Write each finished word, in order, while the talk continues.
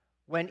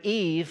When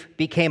Eve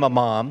became a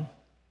mom,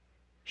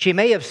 she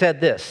may have said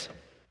this: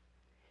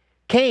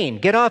 "Cain,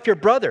 get off your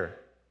brother.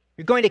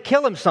 You're going to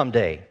kill him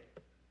someday."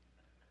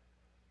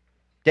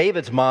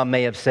 David's mom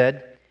may have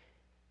said,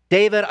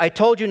 "David, I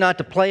told you not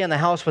to play in the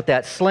house with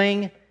that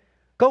sling.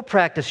 Go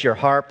practice your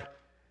harp.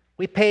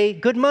 We pay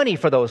good money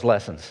for those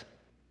lessons."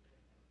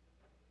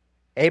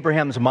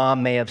 Abraham's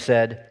mom may have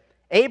said,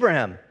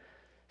 "Abraham,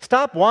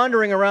 stop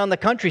wandering around the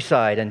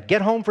countryside and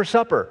get home for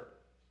supper."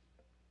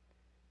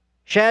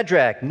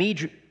 Shadrach,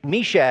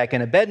 Meshach,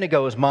 and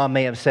Abednego's mom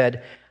may have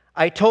said,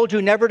 "I told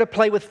you never to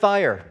play with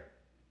fire."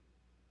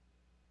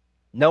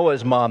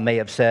 Noah's mom may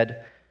have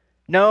said,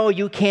 "No,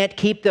 you can't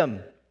keep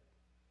them.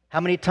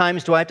 How many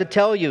times do I have to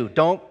tell you,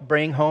 don't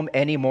bring home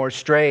any more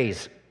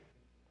strays?"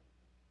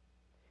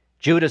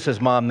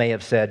 Judas's mom may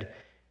have said,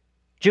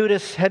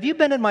 "Judas, have you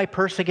been in my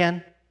purse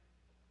again?"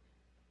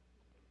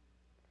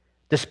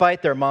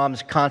 Despite their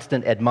mom's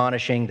constant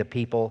admonishing the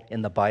people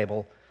in the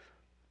Bible,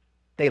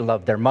 they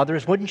loved their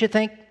mothers, wouldn't you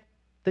think?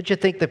 Did you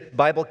think the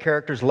Bible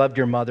characters loved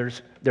your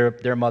mothers,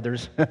 their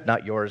mothers,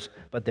 not yours,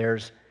 but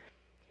theirs?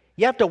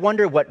 You have to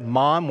wonder what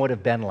mom would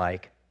have been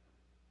like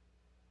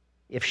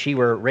if she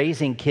were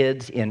raising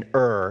kids in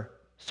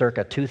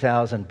circa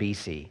 2000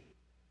 BC.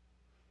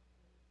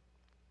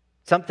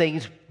 Some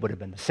things would have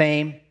been the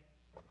same.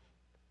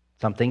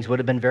 Some things would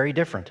have been very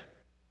different.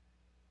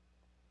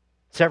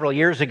 Several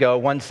years ago,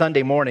 one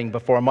Sunday morning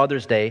before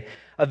Mother's Day,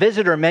 a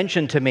visitor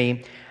mentioned to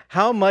me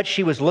how much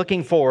she was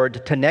looking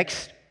forward to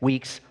next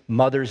week's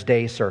Mother's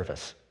Day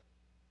service.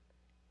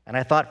 And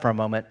I thought for a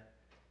moment,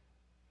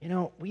 we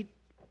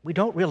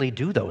don't really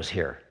do those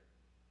here.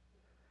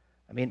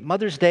 I mean,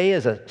 Mother's Day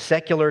is a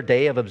secular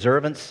day of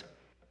observance.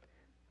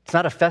 It's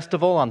not a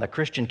festival on the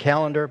Christian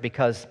calendar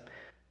because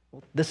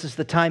this is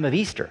the time of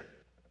Easter.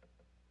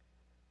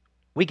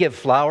 We give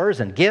flowers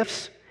and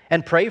gifts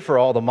and pray for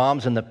all the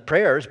moms in the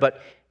prayers,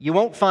 but you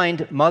won't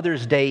find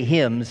Mother's Day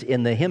hymns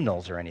in the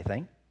hymnals or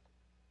anything.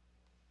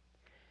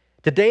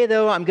 Today,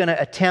 though, I'm going to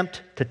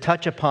attempt to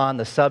touch upon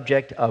the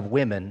subject of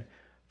women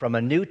from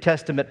a New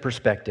Testament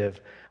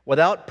perspective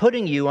without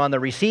putting you on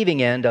the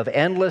receiving end of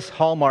endless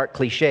Hallmark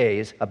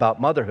cliches about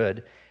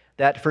motherhood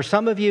that for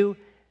some of you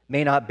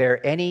may not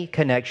bear any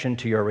connection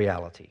to your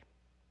reality.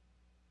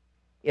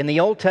 In the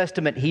Old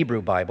Testament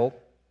Hebrew Bible,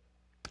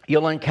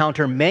 you'll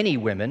encounter many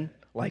women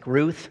like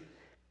Ruth,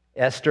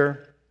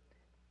 Esther,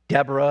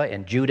 Deborah,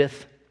 and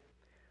Judith,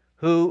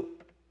 who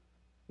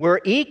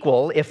were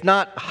equal, if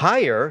not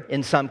higher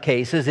in some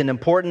cases, in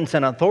importance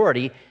and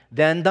authority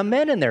than the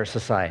men in their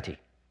society.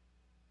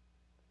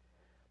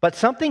 But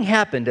something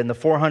happened in the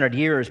 400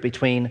 years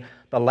between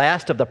the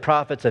last of the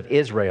prophets of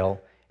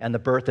Israel and the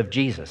birth of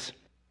Jesus.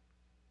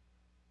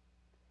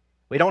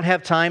 We don't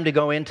have time to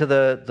go into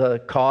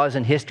the cause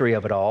and history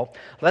of it all.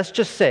 Let's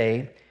just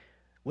say,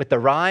 with the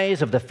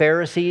rise of the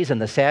Pharisees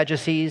and the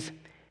Sadducees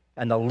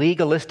and the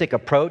legalistic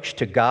approach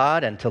to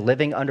God and to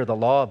living under the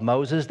law of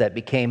Moses that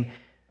became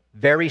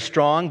very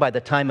strong by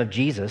the time of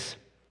Jesus,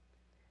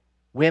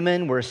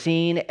 women were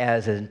seen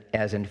as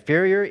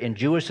inferior in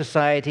Jewish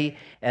society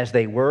as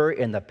they were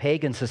in the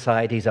pagan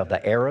societies of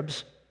the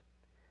Arabs,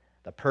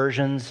 the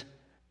Persians,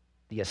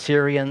 the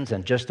Assyrians,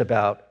 and just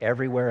about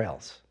everywhere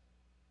else.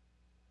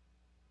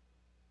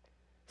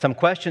 Some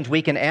questions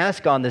we can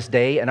ask on this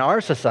day in our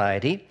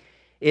society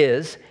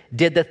is,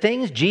 did the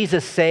things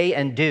Jesus say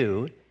and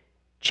do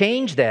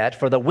change that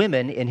for the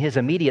women in his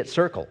immediate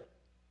circle?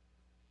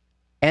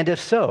 And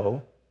if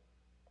so,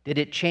 did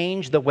it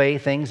change the way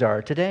things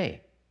are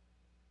today?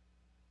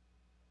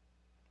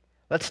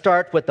 Let's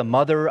start with the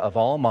mother of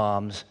all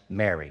moms,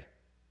 Mary,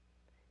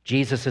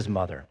 Jesus'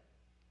 mother.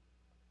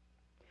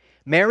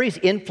 Mary's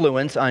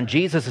influence on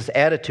Jesus'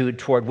 attitude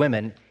toward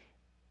women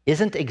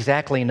isn't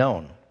exactly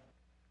known,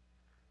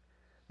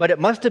 but it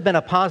must have been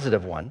a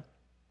positive one.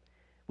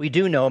 We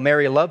do know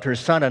Mary loved her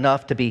son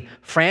enough to be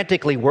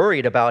frantically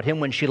worried about him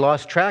when she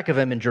lost track of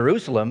him in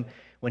Jerusalem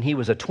when he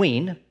was a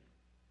tween.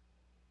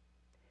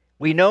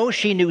 We know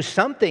she knew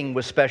something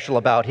was special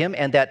about him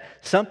and that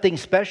something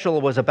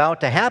special was about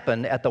to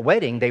happen at the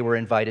wedding they were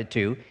invited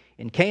to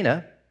in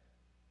Cana.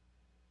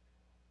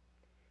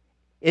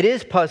 It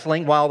is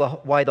puzzling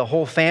why the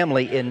whole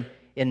family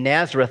in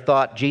Nazareth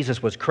thought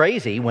Jesus was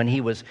crazy when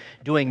he was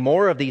doing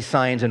more of these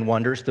signs and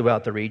wonders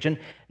throughout the region.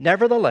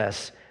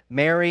 Nevertheless,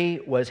 Mary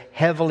was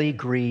heavily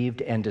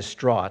grieved and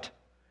distraught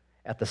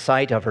at the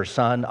sight of her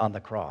son on the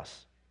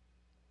cross.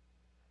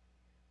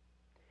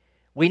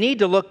 We need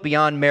to look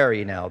beyond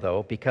Mary now,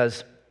 though,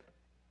 because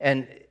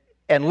and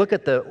look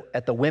at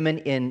the women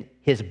in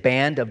his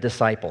band of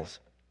disciples.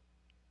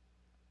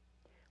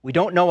 We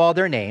don't know all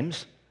their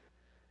names,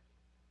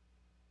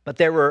 but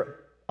there were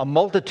a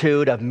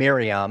multitude of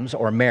Miriams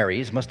or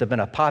Marys, must have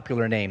been a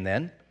popular name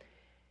then,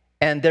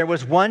 and there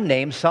was one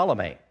named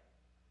Salome.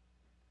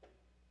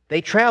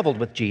 They traveled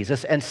with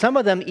Jesus, and some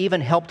of them even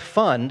helped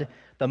fund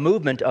the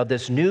movement of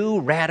this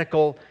new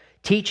radical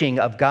teaching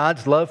of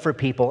God's love for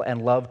people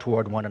and love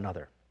toward one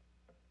another.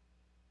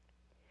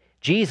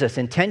 Jesus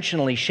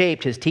intentionally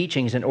shaped his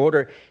teachings in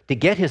order to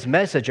get his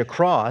message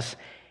across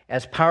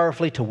as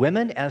powerfully to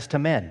women as to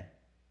men.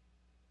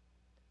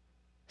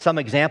 Some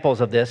examples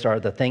of this are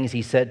the things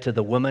he said to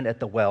the woman at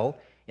the well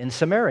in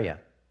Samaria,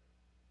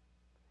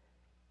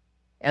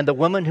 and the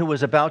woman who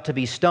was about to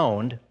be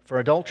stoned for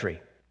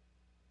adultery,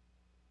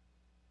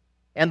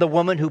 and the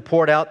woman who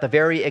poured out the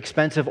very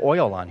expensive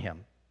oil on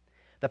him,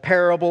 the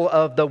parable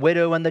of the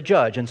widow and the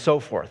judge, and so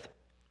forth.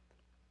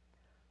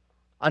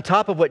 On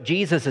top of what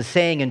Jesus is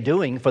saying and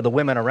doing for the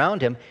women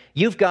around him,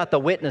 you've got the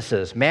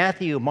witnesses,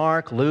 Matthew,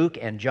 Mark, Luke,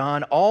 and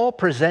John, all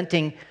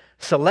presenting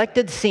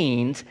selected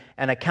scenes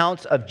and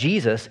accounts of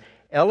Jesus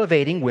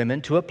elevating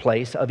women to a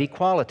place of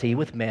equality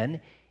with men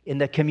in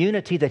the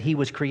community that he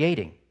was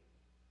creating.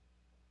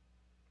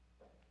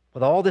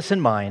 With all this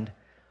in mind,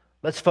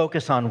 let's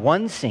focus on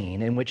one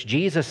scene in which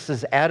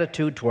Jesus'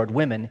 attitude toward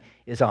women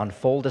is on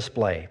full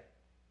display: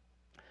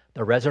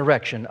 the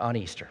resurrection on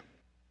Easter.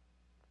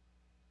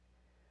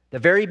 The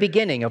very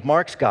beginning of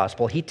Mark's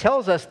gospel, he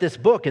tells us this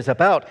book is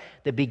about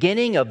the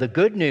beginning of the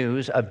good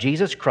news of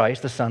Jesus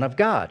Christ, the Son of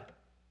God.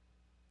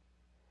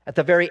 At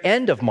the very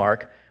end of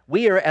Mark,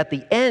 we are at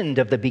the end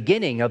of the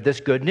beginning of this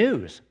good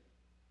news.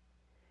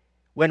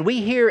 When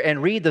we hear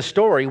and read the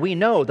story, we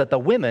know that the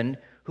women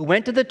who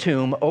went to the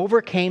tomb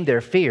overcame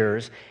their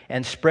fears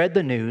and spread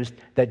the news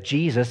that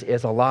Jesus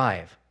is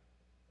alive.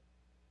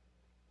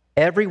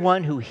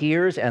 Everyone who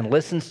hears and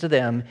listens to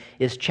them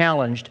is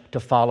challenged to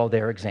follow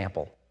their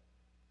example.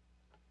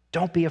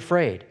 Don't be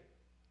afraid,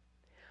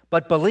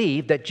 but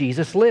believe that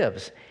Jesus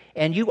lives,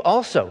 and you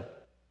also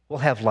will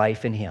have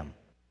life in him.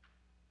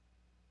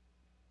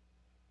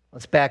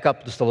 Let's back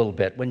up just a little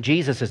bit. When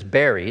Jesus is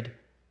buried,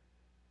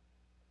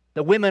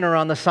 the women are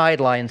on the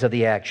sidelines of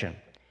the action.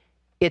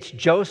 It's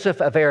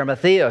Joseph of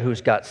Arimathea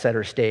who's got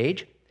center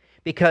stage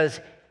because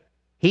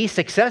he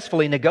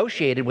successfully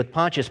negotiated with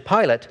Pontius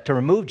Pilate to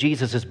remove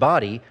Jesus'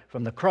 body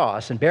from the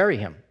cross and bury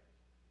him.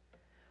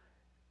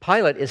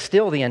 Pilate is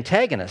still the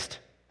antagonist.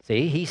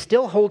 See, he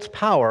still holds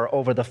power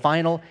over the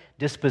final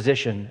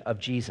disposition of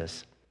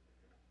Jesus.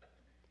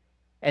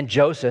 And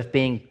Joseph,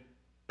 being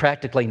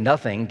practically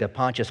nothing to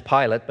Pontius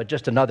Pilate, but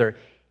just another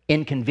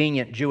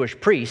inconvenient Jewish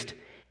priest,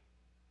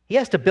 he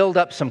has to build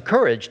up some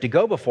courage to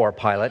go before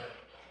Pilate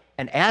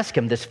and ask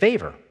him this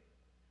favor.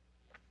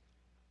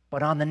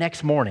 But on the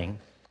next morning,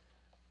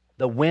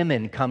 the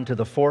women come to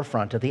the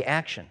forefront of the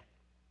action.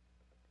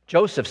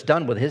 Joseph's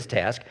done with his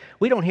task.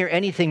 We don't hear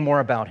anything more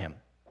about him.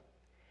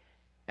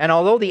 And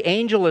although the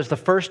angel is the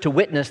first to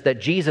witness that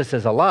Jesus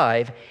is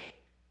alive,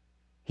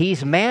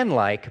 he's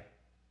man-like,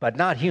 but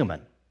not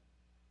human.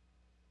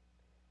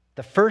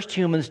 The first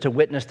humans to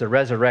witness the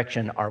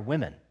resurrection are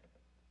women.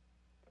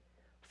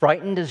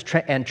 Frightened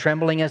and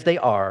trembling as they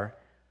are,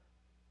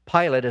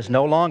 Pilate is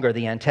no longer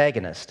the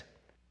antagonist.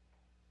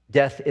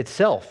 Death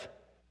itself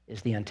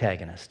is the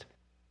antagonist.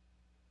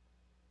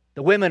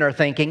 The women are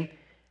thinking,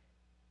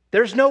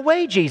 there's no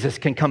way Jesus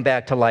can come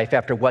back to life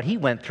after what he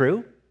went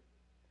through.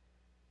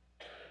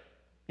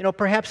 You know,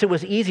 perhaps it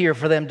was easier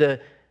for them to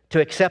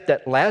accept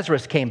that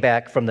Lazarus came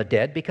back from the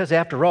dead because,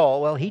 after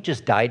all, well, he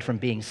just died from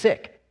being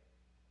sick.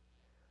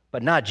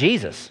 But not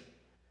Jesus.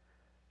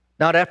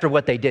 Not after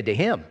what they did to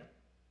him.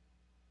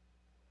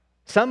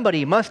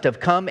 Somebody must have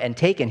come and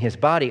taken his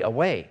body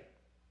away.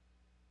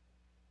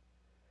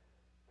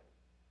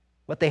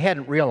 What they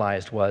hadn't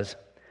realized was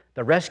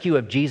the rescue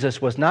of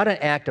Jesus was not an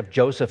act of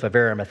Joseph of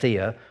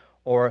Arimathea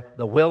or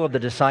the will of the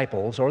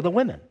disciples or the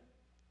women.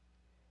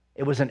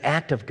 It was an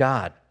act of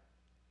God.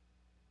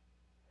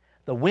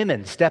 The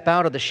women step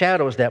out of the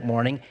shadows that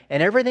morning,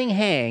 and everything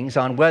hangs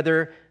on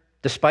whether,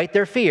 despite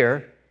their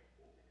fear,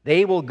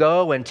 they will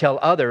go and tell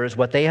others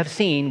what they have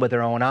seen with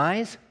their own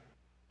eyes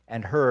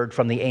and heard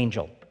from the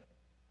angel.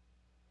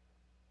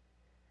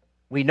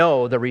 We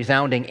know the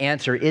resounding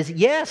answer is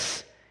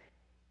yes.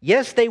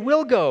 Yes, they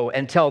will go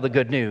and tell the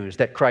good news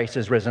that Christ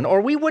is risen,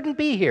 or we wouldn't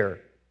be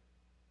here.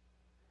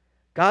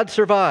 God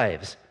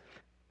survives.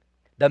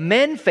 The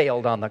men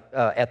failed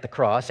at the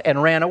cross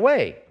and ran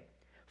away,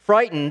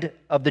 frightened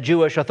of the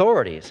Jewish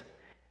authorities.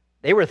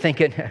 They were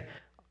thinking,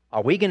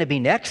 are we going to be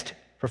next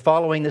for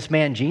following this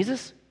man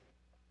Jesus?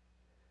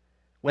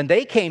 When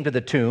they came to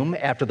the tomb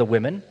after the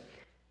women,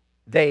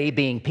 they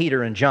being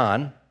Peter and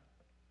John,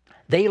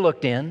 they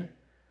looked in,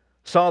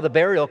 saw the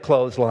burial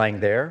clothes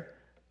lying there,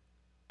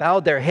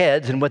 bowed their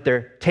heads, and with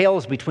their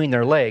tails between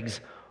their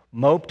legs,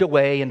 moped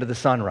away into the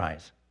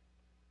sunrise.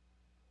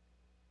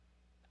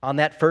 On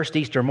that first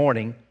Easter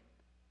morning,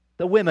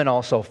 the women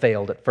also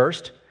failed at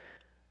first,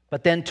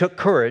 but then took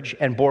courage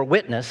and bore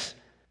witness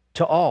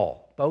to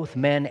all, both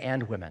men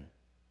and women.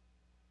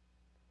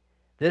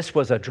 This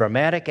was a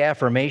dramatic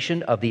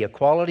affirmation of the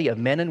equality of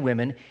men and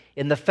women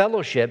in the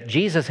fellowship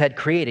Jesus had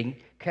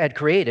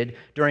created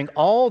during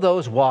all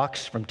those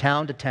walks from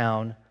town to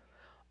town,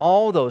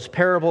 all those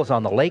parables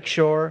on the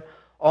lakeshore,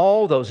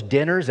 all those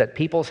dinners at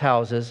people's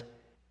houses,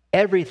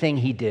 everything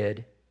he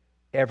did,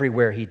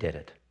 everywhere he did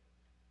it.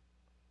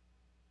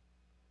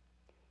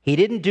 He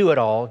didn't do it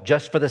all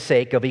just for the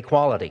sake of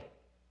equality.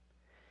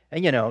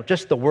 And you know,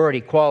 just the word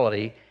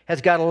equality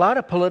has got a lot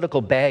of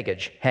political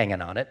baggage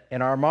hanging on it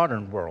in our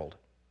modern world.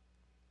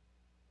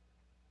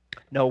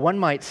 No, one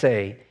might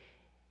say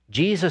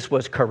Jesus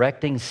was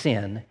correcting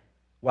sin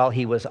while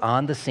he was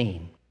on the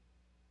scene.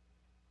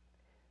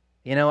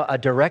 You know, a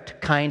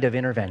direct kind of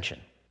intervention.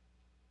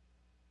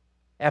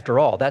 After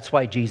all, that's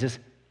why Jesus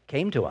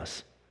came to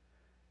us,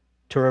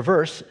 to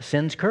reverse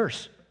sin's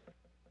curse.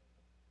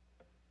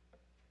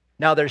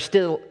 Now, there's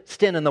still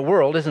sin in the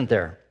world, isn't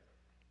there?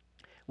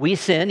 We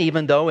sin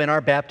even though in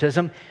our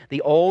baptism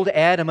the old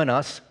Adam in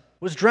us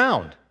was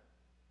drowned.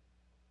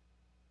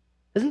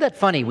 Isn't that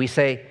funny? We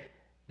say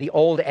the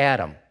old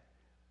Adam.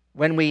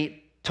 When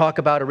we talk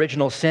about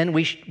original sin,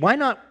 why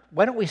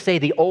don't we say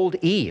the old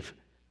Eve?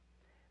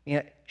 You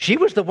know, she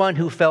was the one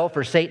who fell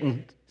for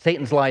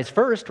Satan's lies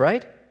first,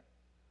 right?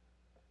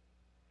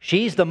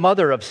 She's the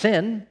mother of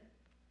sin.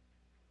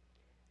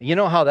 You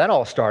know how that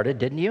all started,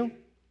 didn't you?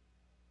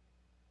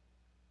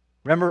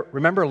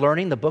 Remember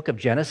learning the book of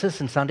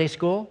Genesis in Sunday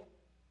school?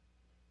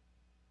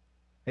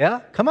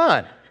 Yeah? Come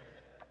on.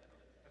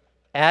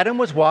 Adam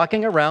was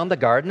walking around the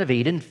Garden of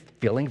Eden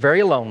feeling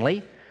very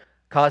lonely,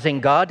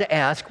 causing God to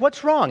ask,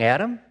 "What's wrong,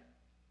 Adam?"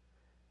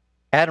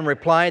 Adam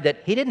replied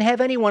that he didn't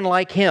have anyone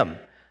like him,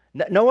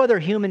 no other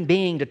human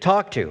being to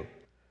talk to.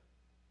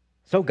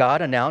 So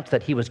God announced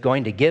that he was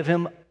going to give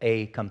him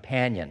a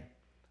companion,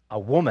 a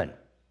woman.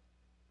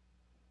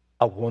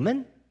 "A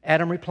woman?"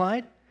 Adam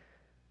replied.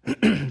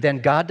 Then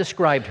God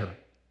described her.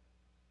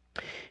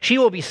 "She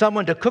will be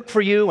someone to cook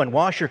for you and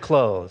wash your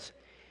clothes.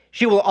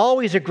 She will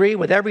always agree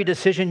with every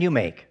decision you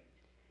make.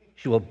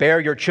 She will bear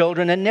your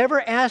children and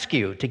never ask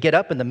you to get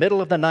up in the middle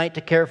of the night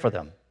to care for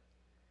them.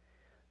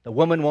 The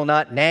woman will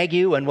not nag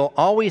you and will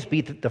always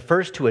be the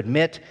first to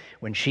admit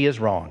when she is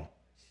wrong.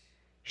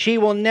 She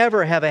will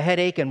never have a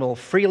headache and will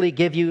freely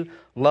give you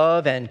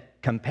love and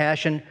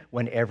compassion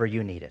whenever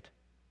you need it."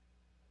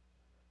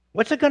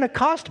 "What's it going to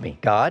cost me,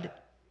 God?"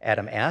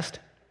 Adam asked.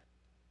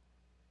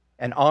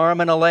 "An arm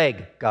and a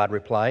leg," God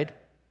replied.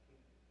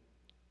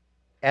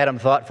 Adam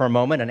thought for a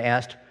moment and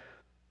asked,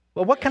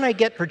 "Well, what can I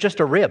get for just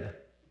a rib?"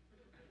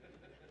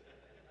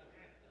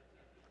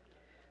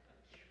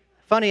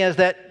 Funny as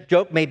that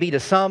joke may be to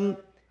some,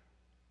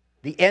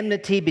 the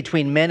enmity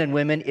between men and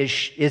women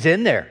is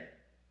in there.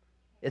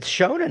 It's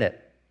shown in it.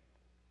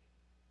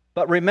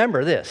 But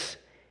remember this,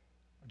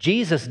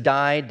 Jesus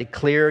died to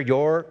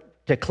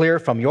clear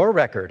from your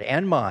record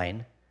and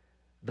mine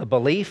the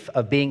belief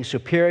of being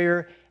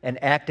superior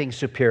and acting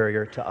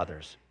superior to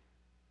others.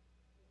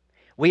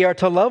 We are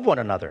to love one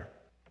another,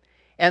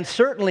 and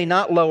certainly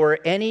not lower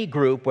any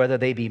group, whether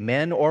they be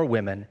men or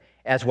women,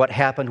 as what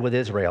happened with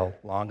Israel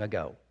long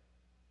ago.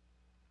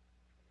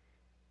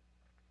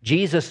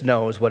 Jesus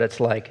knows what it's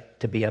like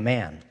to be a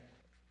man.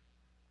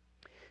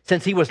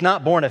 Since he was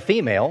not born a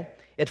female,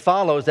 it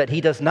follows that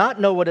he does not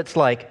know what it's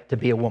like to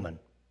be a woman.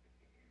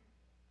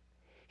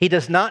 He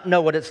does not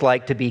know what it's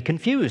like to be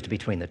confused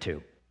between the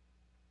two,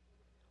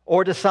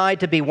 or decide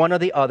to be one or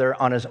the other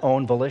on his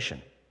own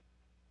volition.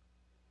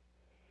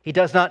 He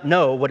does not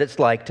know what it's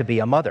like to be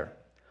a mother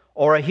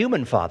or a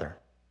human father.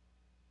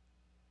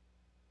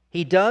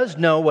 He does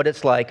know what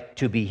it's like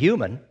to be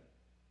human,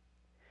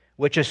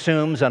 which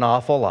assumes an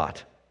awful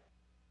lot.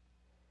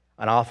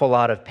 An awful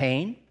lot of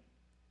pain,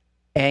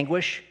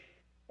 anguish,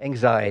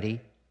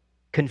 anxiety,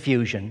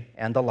 confusion,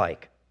 and the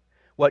like.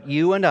 What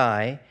you and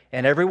I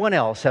and everyone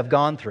else have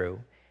gone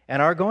through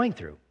and are going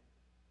through.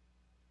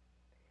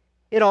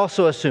 It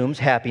also assumes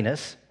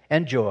happiness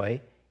and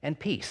joy and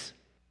peace.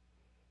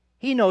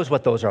 He knows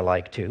what those are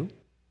like too.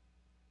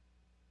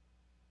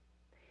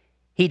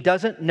 He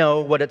doesn't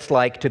know what it's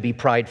like to be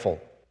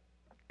prideful,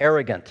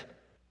 arrogant,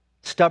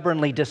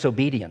 stubbornly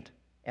disobedient,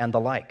 and the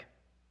like.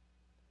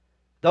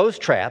 Those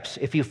traps,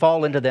 if you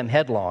fall into them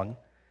headlong,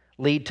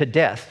 lead to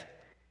death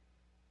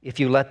if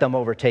you let them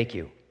overtake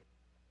you.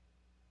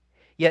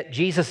 Yet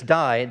Jesus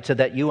died so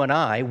that you and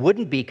I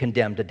wouldn't be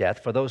condemned to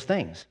death for those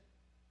things.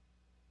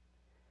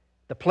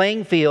 The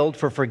playing field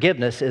for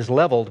forgiveness is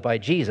leveled by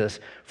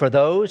Jesus for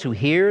those who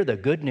hear the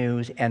good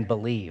news and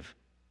believe.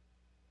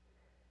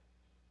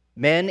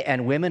 Men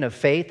and women of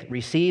faith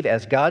receive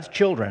as God's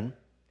children,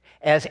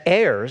 as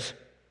heirs,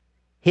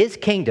 his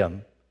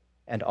kingdom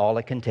and all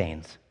it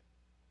contains.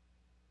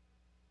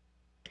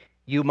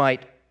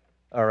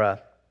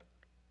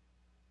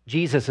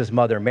 Jesus'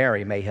 mother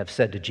Mary may have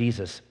said to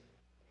Jesus,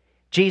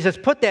 "Jesus,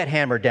 put that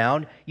hammer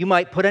down. You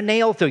might put a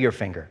nail through your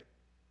finger."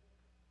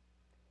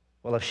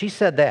 Well, if she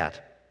said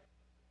that,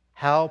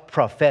 how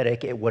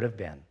prophetic it would have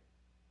been.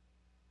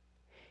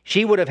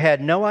 She would have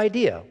had no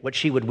idea what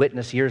she would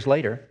witness years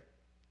later.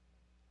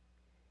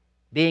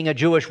 Being a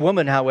Jewish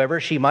woman, however,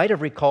 she might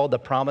have recalled the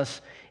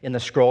promise in the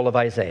scroll of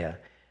Isaiah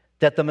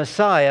that the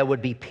Messiah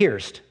would be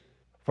pierced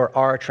for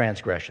our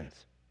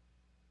transgressions.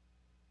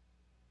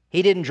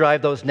 He didn't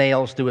drive those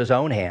nails through his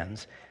own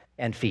hands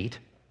and feet.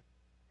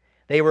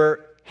 They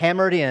were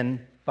hammered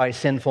in by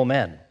sinful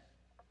men.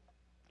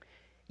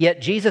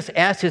 Yet Jesus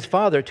asked his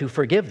Father to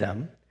forgive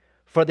them,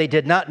 for they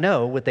did not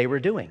know what they were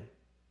doing.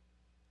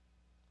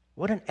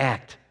 What an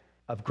act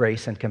of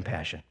grace and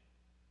compassion.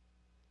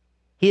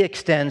 He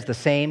extends the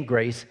same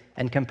grace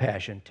and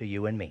compassion to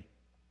you and me.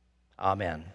 Amen.